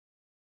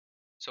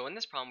So in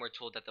this problem, we're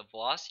told that the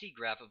velocity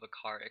graph of a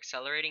car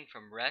accelerating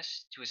from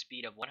rest to a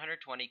speed of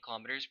 120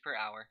 kilometers per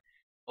hour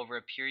over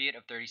a period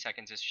of 30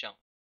 seconds is shown.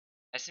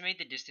 Estimate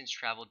the distance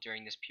traveled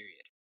during this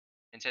period.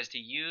 And says to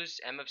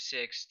use m of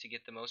 6 to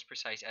get the most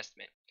precise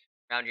estimate.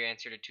 Round your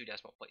answer to 2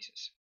 decimal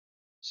places.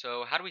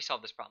 So how do we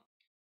solve this problem?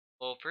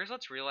 Well, first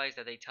let's realize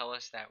that they tell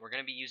us that we're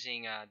going to be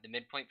using the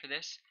midpoint for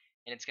this,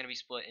 and it's going to be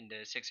split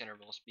into 6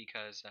 intervals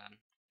because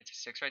it's a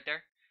 6 right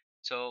there.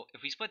 So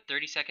if we split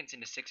 30 seconds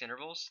into 6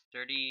 intervals,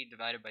 30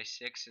 divided by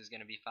 6 is going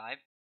to be 5.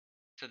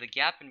 So the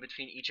gap in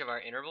between each of our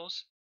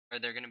intervals, or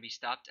they're going to be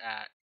stopped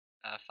at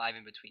 5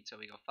 in between. So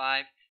we go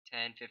 5,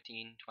 10,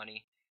 15,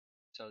 20.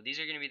 So these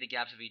are going to be the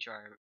gaps of each of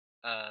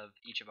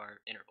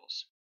our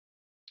intervals.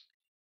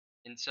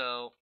 And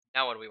so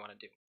now what do we want to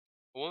do?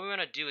 What we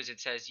want to do is it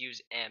says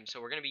use m,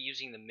 so we're going to be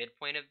using the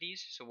midpoint of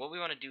these. So what we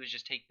want to do is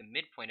just take the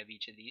midpoint of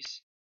each of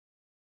these,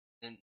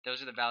 and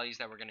those are the values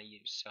that we're going to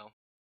use. So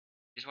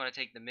just want to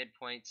take the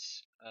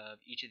midpoints of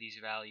each of these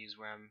values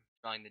where I'm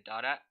drawing the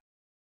dot at.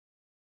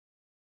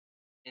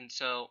 And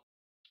so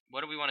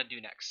what do we want to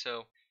do next?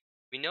 So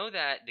we know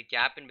that the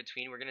gap in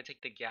between, we're going to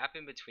take the gap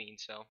in between.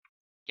 So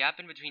gap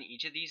in between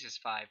each of these is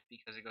 5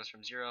 because it goes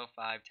from 0,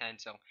 5, 10.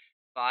 So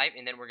 5,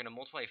 and then we're going to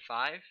multiply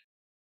 5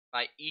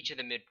 by each of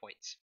the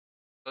midpoints.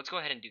 Let's go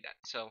ahead and do that.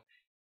 So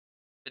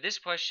for this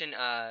question,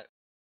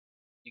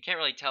 you can't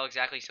really tell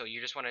exactly, so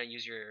you just want to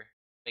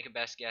make a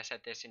best guess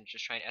at this and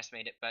just try and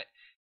estimate it. But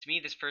to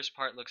me, this first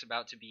part looks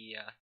about to be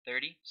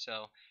 30.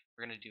 So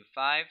we're going to do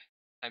 5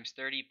 times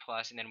 30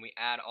 plus, and then we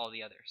add all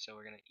the others. So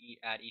we're going to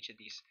add each of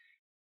these.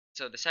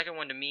 So the second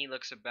one to me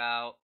looks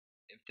about,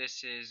 if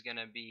this is going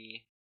to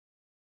be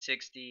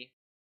 60,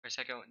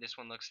 this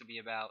one looks to be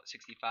about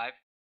 65.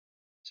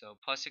 So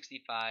plus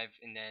 65,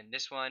 and then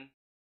this one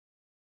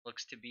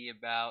looks to be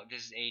about,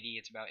 this is 80,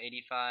 it's about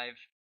 85.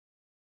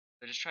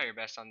 So just try your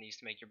best on these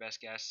to make your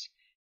best guess.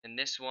 And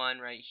this one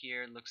right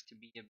here looks to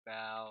be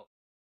about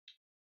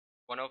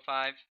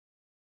 105.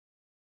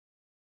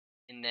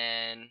 And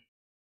then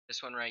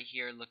this one right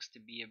here looks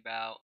to be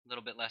about a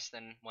little bit less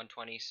than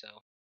 120,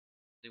 so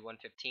do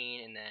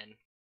 115. And then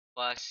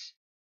plus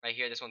right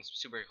here, this one's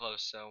super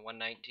close, so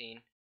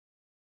 119.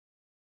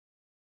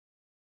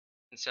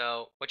 And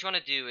so what you want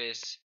to do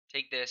is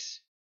take this,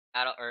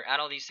 add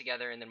all these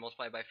together, and then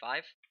multiply by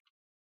 5.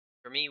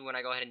 For me, when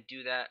I go ahead and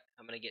do that,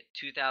 I'm going to get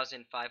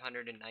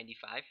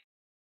 2,595.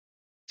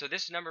 So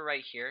this number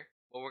right here,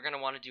 what we're going to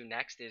want to do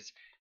next is,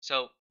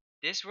 so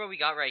this what we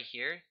got right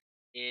here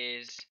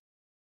is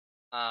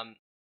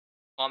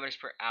kilometers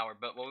per hour,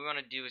 but what we want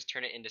to do is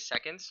turn it into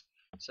seconds.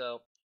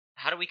 So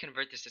how do we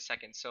convert this to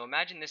seconds? So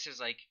imagine this is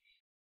like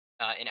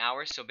in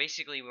hours. So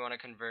basically we want to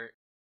convert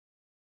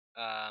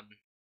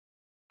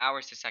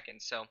hours to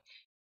seconds. So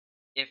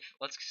if,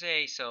 let's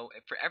say, so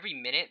for every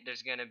minute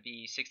there's going to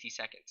be 60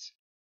 seconds.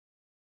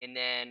 And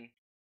then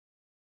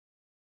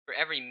for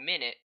every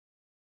minute,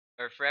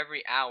 or for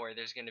every hour,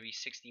 there's going to be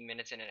 60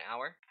 minutes in an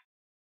hour.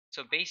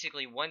 So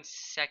basically 1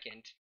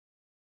 second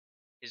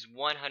is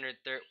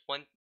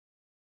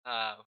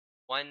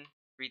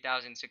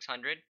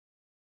 3,600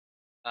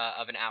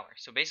 of an hour.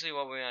 So basically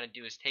what we want to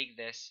do is take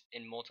this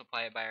and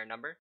multiply it by our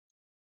number.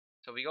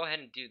 So we go ahead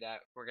and do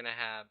that. We're going to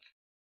have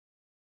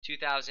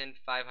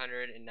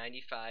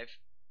 2,595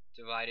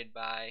 divided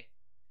by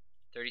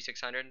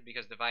 3,600,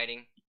 because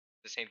dividing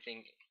the same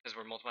thing because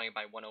we're multiplying it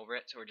by 1 over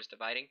it, so we're just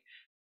dividing.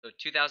 So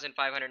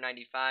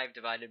 2,595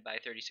 divided by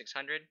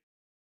 3,600.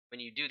 When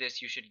you do this,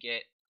 you should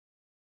get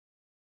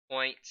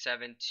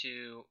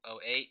 0.7208.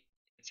 It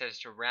says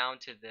to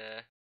round to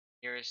the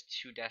nearest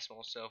 2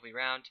 decimals. So if we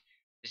round,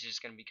 this is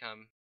just going to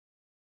become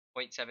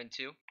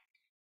 0.72.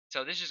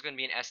 So this is going to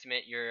be an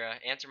estimate. Your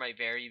answer might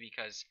vary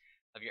because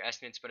of your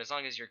estimates, but as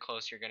long as you're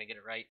close, you're going to get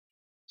it right.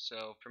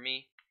 So for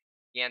me,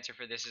 the answer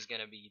for this is going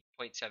to be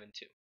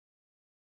 0.72.